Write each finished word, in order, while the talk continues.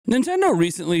Nintendo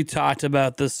recently talked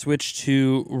about the Switch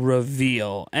 2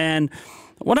 reveal, and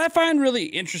what I find really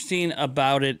interesting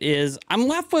about it is I'm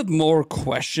left with more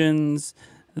questions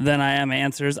than I am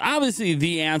answers. Obviously,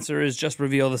 the answer is just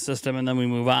reveal the system and then we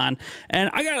move on. And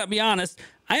I gotta be honest,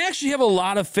 I actually have a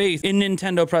lot of faith in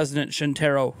Nintendo President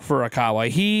Shintaro Furukawa.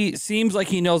 He seems like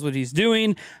he knows what he's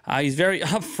doing. He's very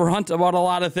upfront about a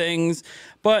lot of things.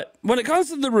 But when it comes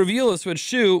to the reveal of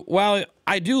Switch 2, while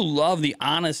I do love the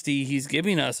honesty he's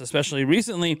giving us, especially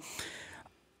recently,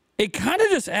 it kind of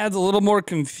just adds a little more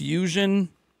confusion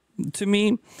to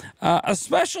me,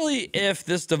 especially if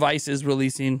this device is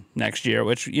releasing next year,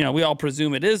 which, you know, we all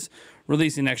presume it is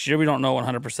releasing next year. We don't know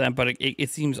 100%, but it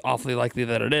seems awfully likely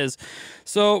that it is.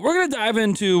 So we're going to dive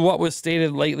into what was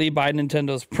stated lately by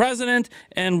Nintendo's president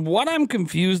and what I'm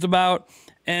confused about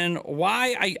and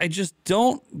why I just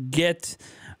don't get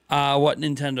what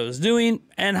Nintendo is doing,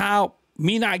 and how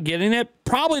me not getting it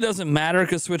probably doesn't matter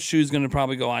because Switch 2 is going to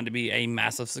probably go on to be a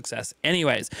massive success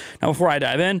anyways. Now, before I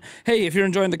dive in, hey, if you're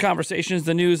enjoying the conversations,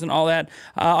 the news, and all that,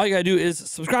 all you got to do is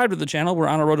subscribe to the channel. We're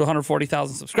on a road to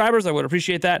 140,000 subscribers. I would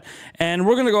appreciate that. And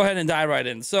we're going to go ahead and dive right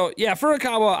in. So, yeah,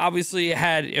 Furukawa obviously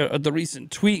had the recent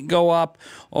tweet go up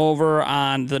over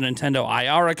on the Nintendo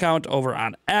IR account over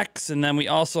on X. And then we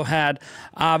also had,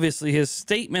 obviously, his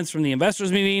statements from the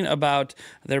investors meeting about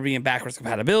there being backwards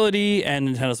compatibility and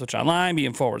Nintendo Switch Online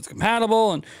being forwards compatible.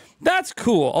 And that's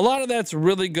cool. A lot of that's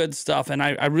really good stuff, and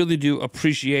I really do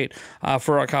appreciate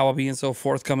Furukawa being so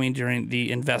forthcoming during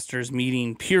the investors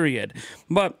meeting period.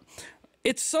 But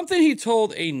it's something he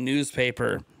told a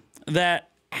newspaper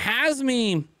that has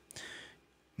me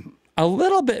a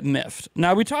little bit miffed.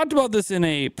 Now, we talked about this in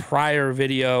a prior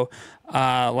video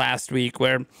last week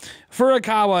where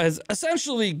Furukawa has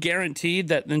essentially guaranteed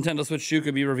that Nintendo Switch 2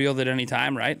 could be revealed at any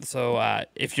time, right? So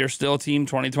if you're still Team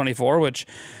 2024, which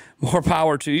more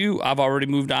power to you. I've already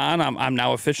moved on. I'm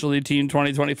now officially Team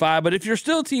 2025. But if you're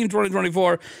still Team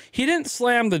 2024, he didn't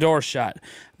slam the door shut.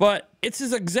 But it's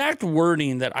his exact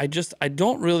wording that I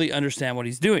don't really understand what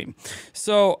he's doing.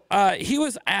 So he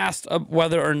was asked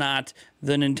whether or not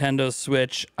the Nintendo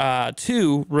Switch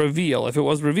 2 reveal, if it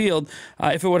was revealed,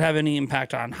 if it would have any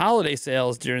impact on holiday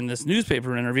sales during this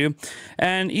newspaper interview.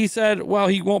 And he said, well,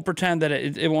 he won't pretend that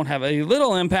it won't have a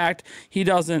little impact. He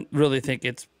doesn't really think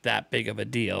it's that big of a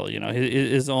deal. You know,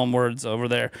 his own words over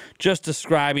there, just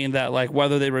describing that, like,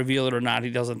 whether they reveal it or not,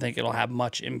 he doesn't think it'll have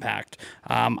much impact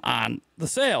on the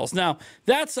sales. Now,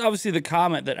 that's obviously the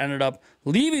comment that ended up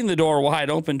leaving the door wide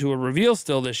open to a reveal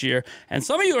still this year. And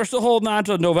some of you are still holding on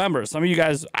to November. Some of you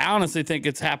guys, I honestly think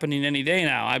it's happening any day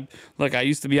now. I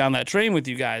used to be on that train with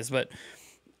you guys. But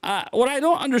what I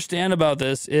don't understand about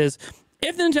this is,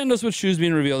 if Nintendo Switch 2 is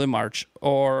being revealed in March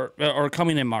or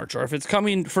coming in March, or if it's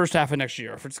coming first half of next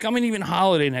year, or if it's coming even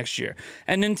holiday next year,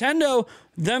 and Nintendo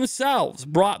themselves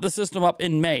brought the system up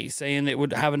in May saying they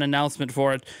would have an announcement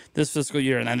for it this fiscal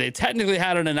year, and then they technically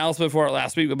had an announcement for it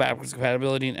last week with backwards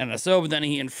compatibility and NSO, but then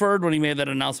he inferred when he made that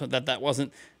announcement that that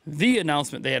wasn't the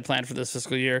announcement they had planned for this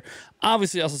fiscal year.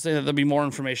 Obviously also saying that there'll be more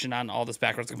information on all this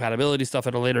backwards compatibility stuff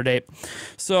at a later date.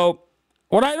 So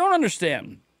what I don't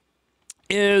understand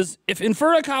is, if in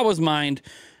Furukawa's mind,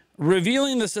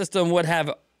 revealing the system would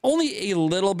have only a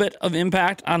little bit of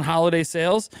impact on holiday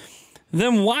sales,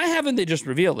 then why haven't they just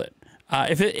revealed it?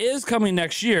 If it is coming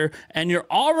next year and you're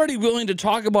already willing to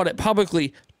talk about it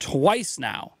publicly twice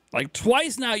now, like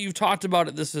twice now you've talked about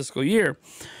it this fiscal year,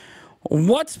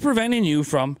 what's preventing you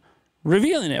from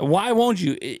revealing it? Why won't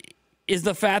you? Is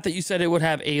the fact that you said it would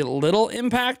have a little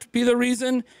impact be the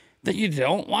reason that you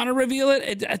don't want to reveal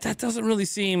it? That doesn't really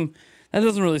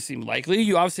seem likely.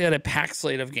 You obviously had a packed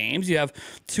slate of games. You have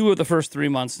 2 of the first 3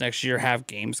 months next year have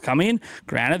games coming.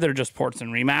 Granted, they're just ports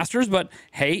and remasters, but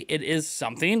hey, it is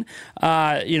something.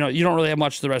 You know, you don't really have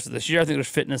much the rest of this year. I think there's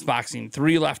Fitness Boxing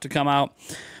 3 left to come out.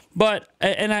 But,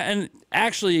 and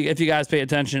actually, if you guys pay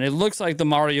attention, it looks like the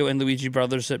Mario and Luigi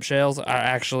Brothers ship sales are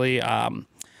actually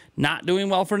not doing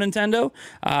well for Nintendo.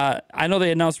 I know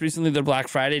they announced recently their Black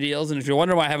Friday deals, and if you're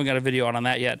wondering why I haven't got a video on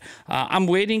that yet, I'm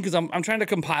waiting because I'm trying to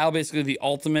compile basically the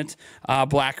ultimate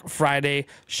Black Friday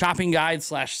shopping guide /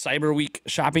 Cyber Week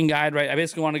shopping guide, right? I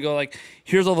basically want to go like,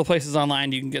 here's all the places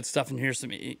online you can get stuff, and here's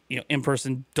some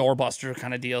in-person doorbuster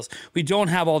kind of deals. We don't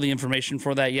have all the information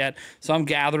for that yet, so I'm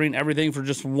gathering everything for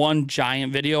just one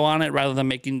giant video on it rather than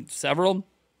making several.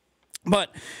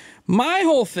 But my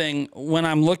whole thing when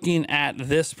I'm looking at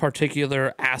this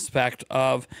particular aspect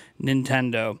of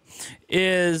Nintendo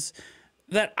is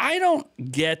that I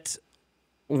don't get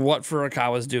what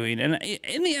Furukawa's doing. And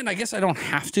in the end, I guess I don't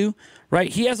have to, right?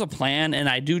 He has a plan, and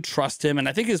I do trust him, and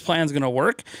I think his plan's going to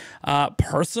work.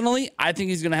 Personally, I think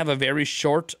he's going to have a very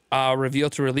short reveal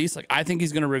to release. Like, I think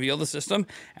he's going to reveal the system,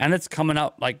 and it's coming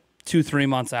out like 2-3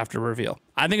 months after reveal.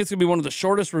 I think it's going to be one of the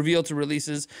shortest reveal to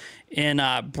releases in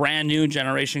brand new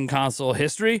generation console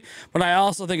history. But I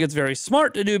also think it's very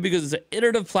smart to do because it's an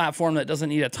iterative platform that doesn't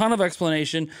need a ton of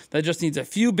explanation, that just needs a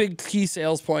few big key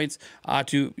sales points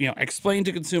to explain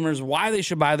to consumers why they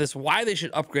should buy this, why they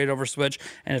should upgrade over Switch.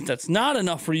 And if that's not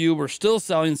enough for you, we're still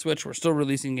selling Switch. We're still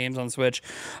releasing games on Switch.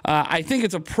 I think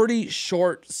it's a pretty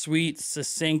short, sweet,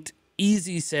 succinct,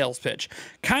 easy sales pitch.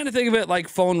 Kind of think of it like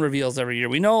phone reveals every year.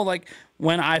 We know like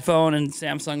when iPhone and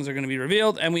Samsungs are going to be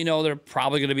revealed, and we know they're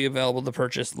probably going to be available to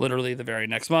purchase literally the very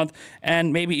next month,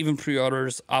 and maybe even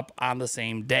pre-orders up on the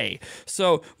same day.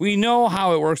 So we know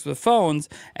how it works with phones,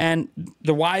 and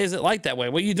why is it like that way?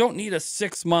 Well, you don't need a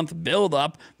 6-month build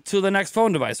up to the next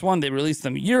phone device. One, they release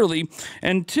them yearly,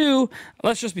 and two,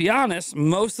 let's just be honest,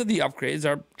 most of the upgrades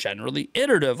are generally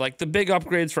iterative. Like the big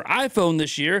upgrades for iPhone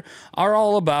this year are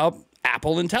all about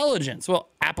Apple Intelligence. Well,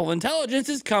 Apple Intelligence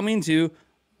is coming to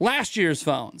last year's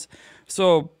phones.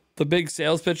 So the big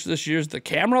sales pitch this year is the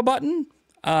camera button.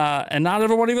 And not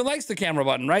everyone even likes the camera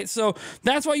button, right? So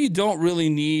that's why you don't really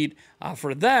need,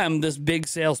 for them, this big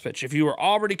sales pitch. If you were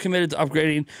already committed to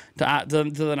upgrading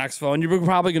to the next phone, you were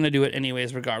probably going to do it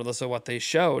anyways, regardless of what they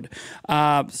showed.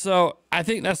 So I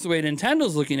think that's the way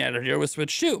Nintendo's looking at it here with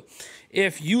Switch 2.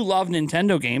 If you love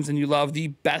Nintendo games and you love the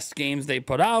best games they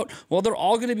put out, well, they're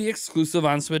all going to be exclusive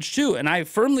on Switch 2. And I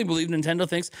firmly believe Nintendo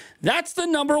thinks that's the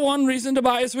 #1 reason to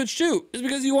buy a Switch 2, is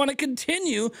because you want to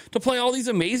continue to play all these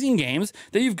amazing games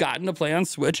that you've gotten to play on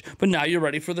Switch, but now you're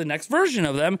ready for the next version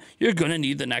of them. You're going to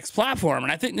need the next platform.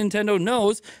 And I think Nintendo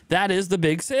knows that is the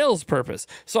big sales purpose.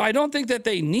 So I don't think that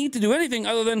they need to do anything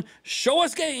other than show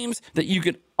us games that you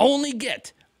can only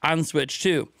get on Switch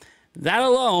 2. That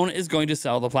alone is going to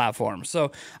sell the platform.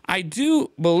 So I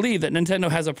do believe that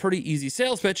Nintendo has a pretty easy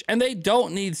sales pitch, and they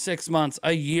don't need 6 months,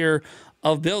 a year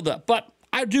of buildup. But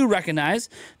I do recognize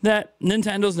that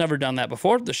Nintendo's never done that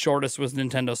before. The shortest was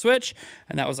Nintendo Switch,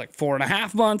 and that was like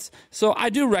 4.5 months. So I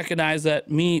do recognize that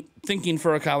me thinking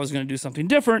Furukawa was going to do something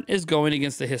different is going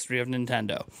against the history of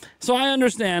Nintendo. So I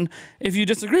understand if you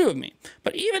disagree with me.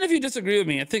 But even if you disagree with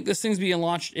me, I think this thing's being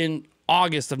launched in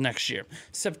August of next year,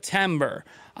 September,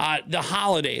 the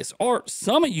holidays, or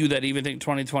some of you that even think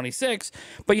 2026,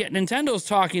 but yet Nintendo's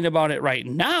talking about it right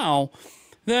now,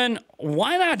 then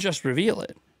why not just reveal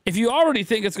it? If you already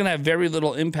think it's going to have very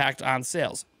little impact on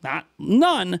sales, not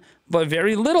none, but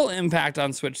very little impact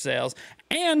on Switch sales,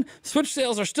 and Switch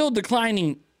sales are still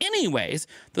declining anyways,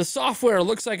 the software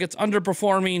looks like it's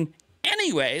underperforming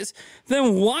anyways,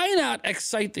 then why not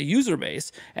excite the user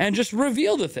base and just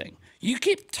reveal the thing? You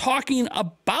keep talking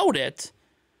about it,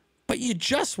 but you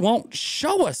just won't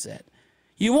show us it.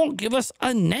 You won't give us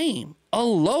a name, a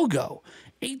logo,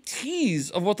 a tease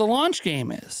of what the launch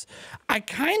game is. I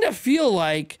kind of feel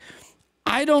like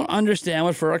I don't understand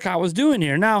what Furukawa was doing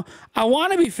here. Now, I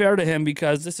want to be fair to him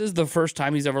because this is the first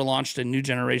time he's ever launched a new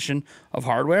generation of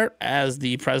hardware as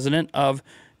the president of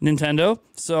Nintendo.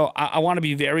 So I want to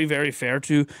be very, very fair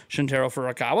to Shuntaro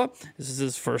Furukawa. This is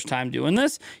his first time doing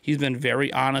this. He's been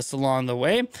very honest along the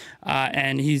way.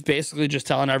 And he's basically just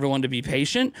telling everyone to be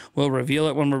patient. We'll reveal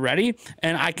it when we're ready.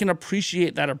 And I can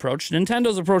appreciate that approach.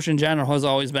 Nintendo's approach in general has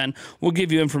always been, we'll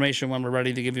give you information when we're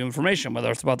ready to give you information,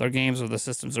 whether it's about their games or the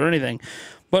systems or anything.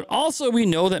 But also we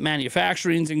know that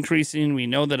manufacturing is increasing. We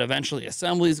know that eventually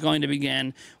assembly is going to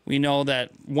begin. We know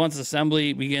that once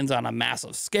assembly begins on a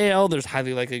massive scale, there's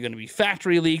highly likely going to be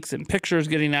factory leaks and pictures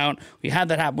getting out. We had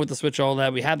that happen with the Switch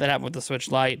OLED. We had that happen with the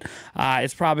Switch Lite.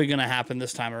 It's probably going to happen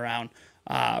this time around.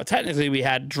 Technically, we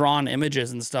had drawn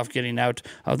images and stuff getting out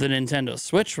of the Nintendo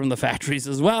Switch from the factories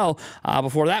as well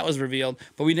before that was revealed,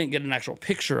 but we didn't get an actual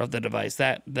picture of the device.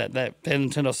 That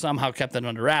Nintendo somehow kept that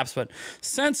under wraps. But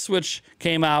since Switch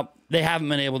came out, they haven't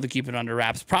been able to keep it under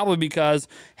wraps, probably because,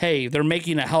 hey, they're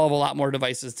making a hell of a lot more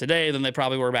devices today than they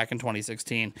probably were back in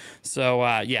 2016. So,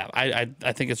 yeah,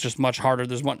 I think it's just much harder.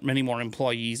 There's many more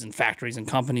employees and factories and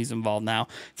companies involved now.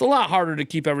 It's a lot harder to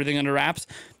keep everything under wraps.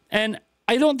 And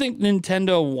I don't think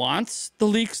Nintendo wants the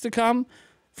leaks to come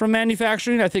from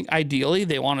manufacturing. I think ideally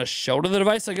they want to show to the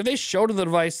device. Like if they show to the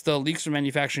device, the leaks from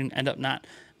manufacturing end up not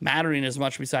mattering as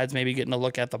much besides maybe getting a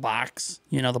look at the box,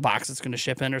 the box it's going to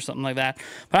ship in or something like that.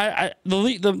 But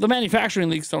the manufacturing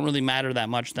leaks don't really matter that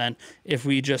much then if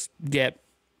we just get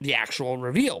the actual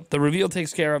reveal. The reveal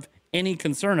takes care of any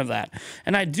concern of that.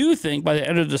 And I do think by the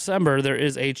end of December, there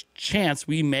is a chance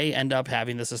we may end up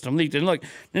having the system leaked. And look,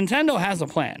 Nintendo has a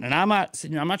plan, and I'm not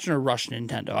trying to rush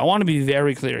Nintendo. I want to be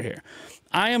very clear here.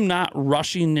 I am not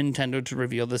rushing Nintendo to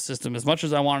reveal this system as much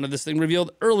as I wanted this thing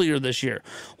revealed earlier this year.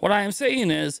 What I am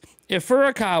saying is, if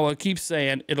Furukawa keeps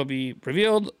saying it'll be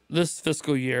revealed this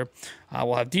fiscal year,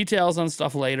 we'll have details on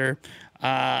stuff later.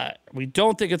 We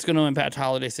don't think it's going to impact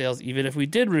holiday sales, even if we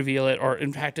did reveal it or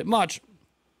impact it much.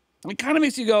 It kind of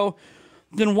makes you go,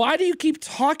 then why do you keep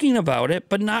talking about it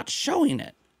but not showing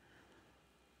it?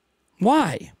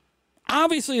 Why?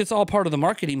 Obviously, it's all part of the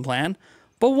marketing plan,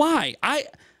 but why?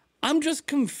 I'm just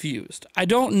confused. I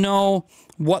don't know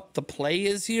what the play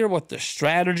is here, what the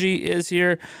strategy is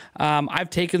here. I've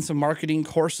taken some marketing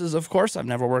courses, of course. I've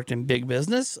never worked in big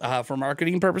business for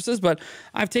marketing purposes, but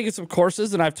I've taken some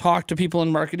courses and I've talked to people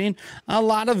in marketing. A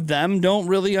lot of them don't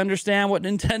really understand what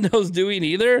Nintendo's doing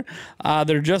either.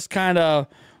 They're just kind of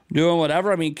doing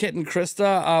whatever. I mean, Kit and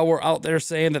Krista were out there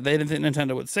saying that they didn't think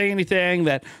Nintendo would say anything,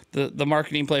 that the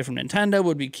marketing play from Nintendo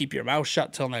would be keep your mouth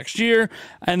shut till next year.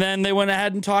 And then they went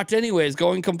ahead and talked anyways,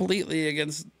 going completely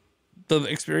against the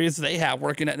experience they have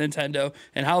working at Nintendo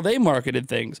and how they marketed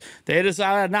things. They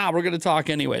decided, nah, we're going to talk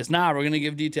anyways. Nah, we're going to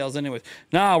give details anyways.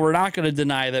 Nah, we're not going to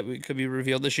deny that it could be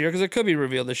revealed this year because it could be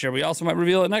revealed this year. We also might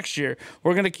reveal it next year.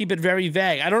 We're going to keep it very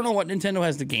vague. I don't know what Nintendo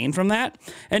has to gain from that.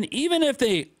 And even if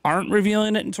they aren't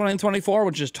revealing it in 2024,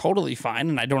 which is totally fine,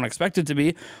 and I don't expect it to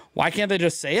be, why can't they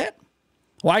just say it?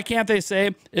 Why can't they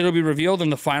say it'll be revealed in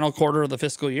the final quarter of the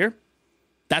fiscal year?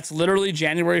 That's literally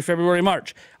January, February,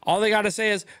 March. All they got to say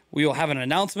is we will have an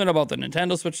announcement about the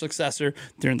Nintendo Switch successor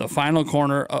during the final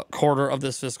quarter of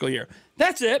this fiscal year.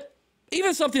 That's it.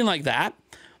 Even something like that.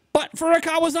 But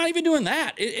Furukawa's not even doing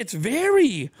that. It's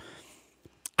very...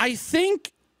 I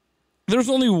think there's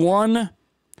only one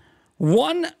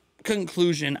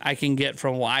conclusion I can get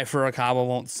from why Furukawa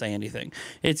won't say anything.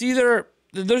 There's either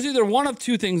one of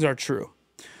two things are true.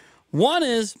 One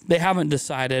is they haven't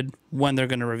decided when they're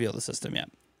going to reveal the system yet.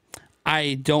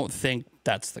 I don't think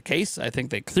that's the case. I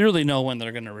think they clearly know when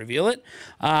they're going to reveal it,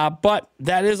 but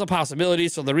that is a possibility.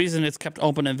 So the reason it's kept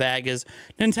open and vague is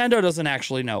Nintendo doesn't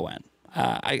actually know when.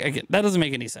 That doesn't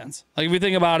make any sense. Like if you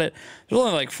think about it, there's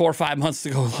only like 4 or 5 months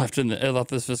to go left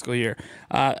this fiscal year.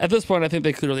 At this point, I think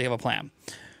they clearly have a plan.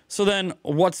 So then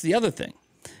what's the other thing?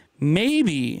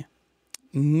 Maybe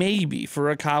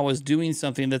Furukawa's doing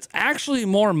something that's actually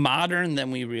more modern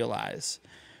than we realize.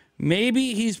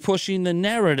 Maybe he's pushing the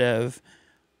narrative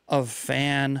of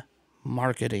fan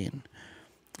marketing.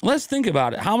 Let's think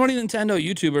about it. How many Nintendo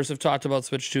YouTubers have talked about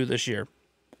Switch 2 this year?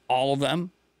 All of them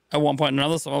at one point or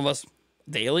another. Some of us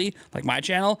daily, like my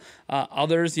channel.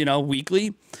 Others,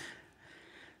 weekly.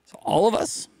 So all of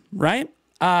us, right?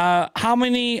 How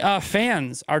many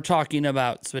fans are talking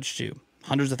about Switch 2?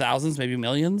 Hundreds of thousands, maybe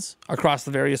millions, across the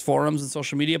various forums and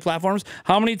social media platforms.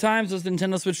 How many times does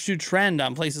Nintendo Switch 2 trend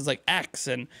on places like X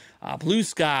and Blue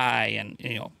Sky and,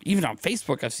 even on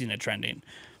Facebook I've seen it trending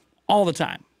all the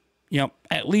time,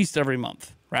 at least every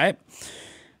month, right?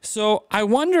 So I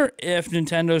wonder if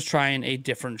Nintendo's trying a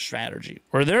different strategy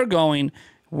where they're going,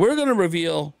 we're going to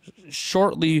reveal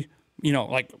shortly,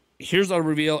 like here's our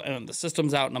reveal and the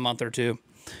system's out in a month or two.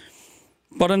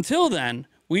 But until then,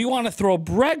 we want to throw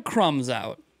breadcrumbs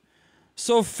out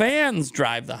so fans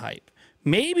drive the hype.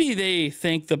 Maybe they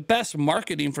think the best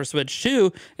marketing for Switch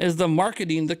 2 is the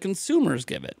marketing the consumers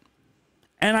give it.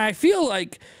 And I feel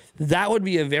like that would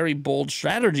be a very bold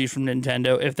strategy from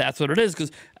Nintendo if that's what it is,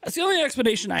 because that's the only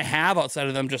explanation I have outside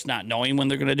of them just not knowing when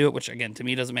they're going to do it, which, again, to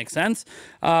me doesn't make sense.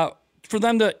 For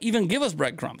them to even give us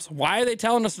breadcrumbs. Why are they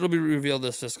telling us it'll be revealed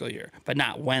this fiscal year, but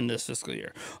not when this fiscal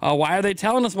year? Why are they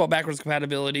telling us about backwards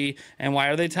compatibility, and why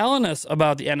are they telling us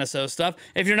about the NSO stuff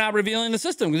if you're not revealing the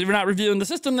system? Because if you're not revealing the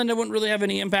system, then it wouldn't really have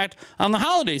any impact on the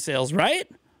holiday sales, right?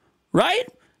 Right?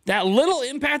 That little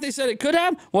impact they said it could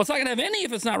have, well, it's not going to have any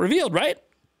if it's not revealed, right?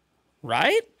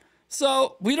 Right?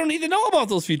 So we don't need to know about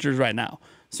those features right now.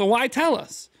 So why tell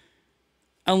us?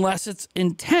 Unless its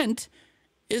intent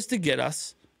is to get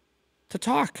us to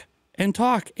talk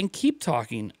and keep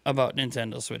talking about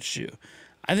Nintendo Switch 2.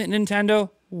 I think Nintendo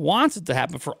wants it to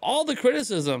happen. For all the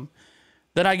criticism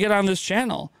that I get on this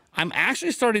channel, I'm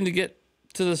actually starting to get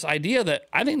to this idea that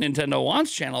I think Nintendo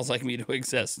wants channels like me to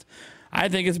exist. I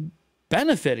think it's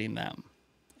benefiting them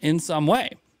in some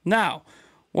way. Now,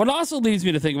 what also leads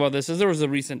me to think about this is there was a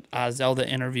recent Zelda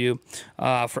interview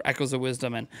for Echoes of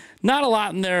Wisdom, and not a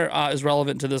lot in there is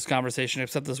relevant to this conversation,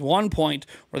 except this one point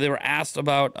where they were asked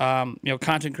about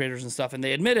content creators and stuff, and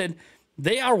they admitted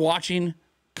they are watching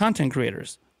content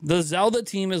creators. The Zelda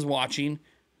team is watching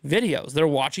videos. They're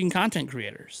watching content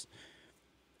creators.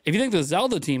 If you think the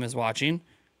Zelda team is watching,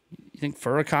 you think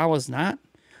Furukawa's not?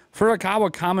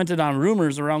 Furukawa commented on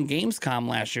rumors around Gamescom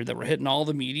last year that were hitting all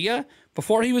the media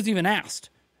before he was even asked.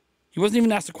 He wasn't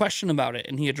even asked a question about it,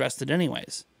 and he addressed it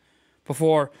anyways.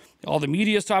 Before all the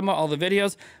media's talking about all the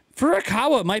videos,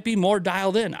 Furukawa might be more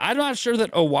dialed in. I'm not sure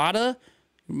that Iwata,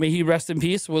 may he rest in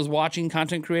peace, was watching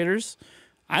content creators.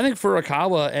 I think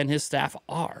Furukawa and his staff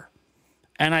are.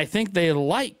 And I think they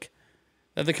like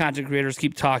that the content creators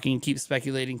keep talking, keep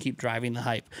speculating, keep driving the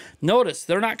hype. Notice,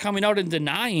 they're not coming out and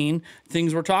denying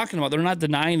things we're talking about. They're not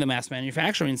denying the mass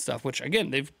manufacturing stuff, which, again,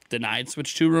 they've denied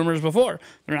Switch 2 rumors before.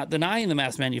 They're not denying the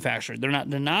mass manufacturing. They're not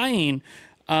denying,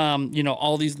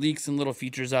 all these leaks and little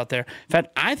features out there. In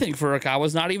fact, I think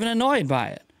Furukawa's not even annoyed by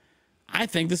it. I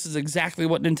think this is exactly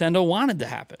what Nintendo wanted to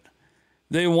happen.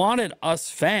 They wanted us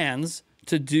fans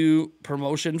to do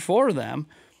promotion for them,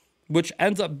 which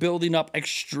ends up building up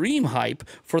extreme hype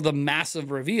for the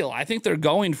massive reveal. I think they're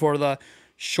going for the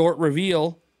short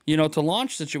reveal, to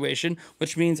launch situation,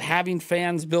 which means having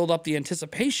fans build up the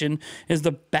anticipation is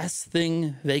the best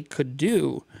thing they could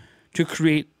do to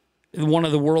create one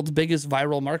of the world's biggest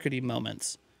viral marketing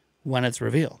moments when it's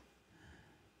revealed.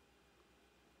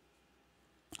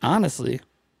 Honestly,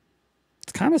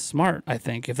 it's kind of smart, I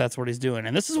think, if that's what he's doing.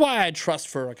 And this is why I trust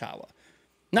Furukawa.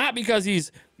 Not because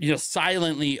he's,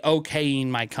 silently okaying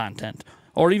my content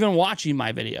or even watching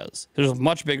my videos. There's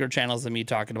much bigger channels than me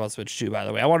talking about Switch 2, by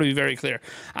the way. I want to be very clear.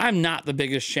 I'm not the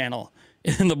biggest channel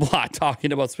in the block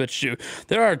talking about Switch 2.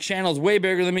 There are channels way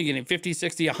bigger than me getting 50,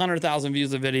 60, 100,000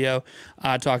 views a video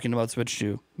talking about Switch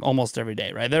 2 almost every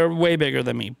day, right? They're way bigger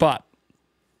than me. But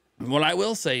what I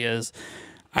will say is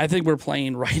I think we're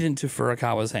playing right into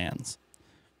Furukawa's hands.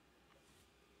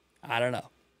 I don't know.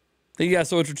 Thank you guys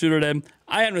so much for tuning in.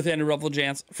 I am Nathaniel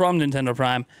Rufflejans from Nintendo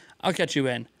Prime. I'll catch you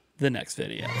in the next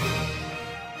video.